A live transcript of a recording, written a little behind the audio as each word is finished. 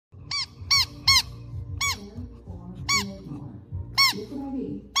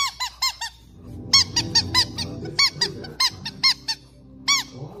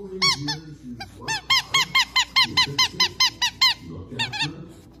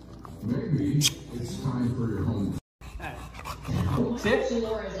Sit.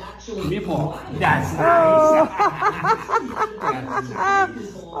 Give me a paw. That's nice.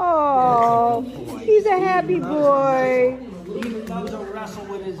 Oh, he's a happy boy. He loves to wrestle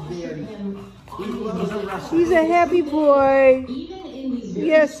with his beard. He loves to wrestle. He's a happy boy.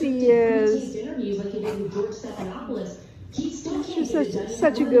 Yes, he is. He's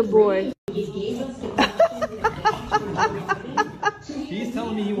such a good boy. He's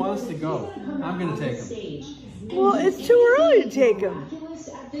telling me he wants to go. I'm going to take him. Well, it's too early to take him.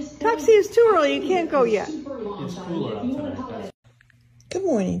 Tuxie, it's too early. You can't go yet. It's cooler out today. Good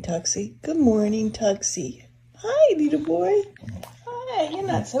morning, Tuxie. Good morning, Tuxie. Hi, little boy. Hi, you're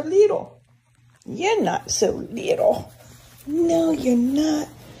not so little. You're not so little. No, you're not.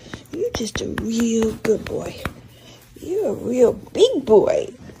 You're just a real good boy. You're a real big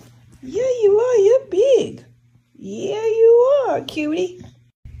boy. Yeah, you are. You're big. Yeah, you are, cutie.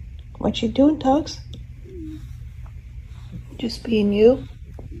 What you doing, Tux? Just being you.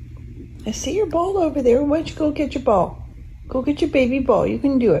 I see your ball over there. Why don't you go get your ball? Go get your baby ball. You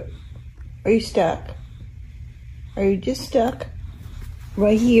can do it. Are you stuck? Are you just stuck?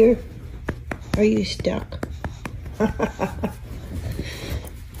 Right here. Are you stuck?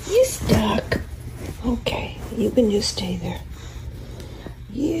 You stuck. Okay, you can just stay there.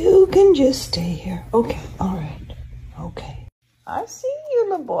 You can just stay here. Okay, all right. Okay. I see you,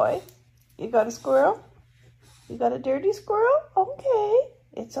 little boy. You got a squirrel? You got a dirty squirrel? Okay.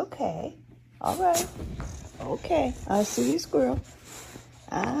 It's okay. All right. Okay. I see you, squirrel.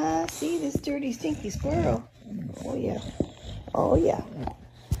 I see this dirty, stinky squirrel. Oh, yeah. Oh, yeah.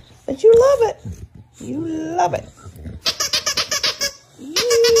 But you love it. You love it. You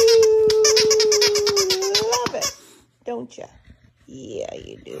love it, don't you? Yeah,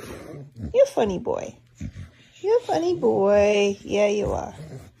 you do. You're a funny boy. You're a funny boy. Yeah, you are.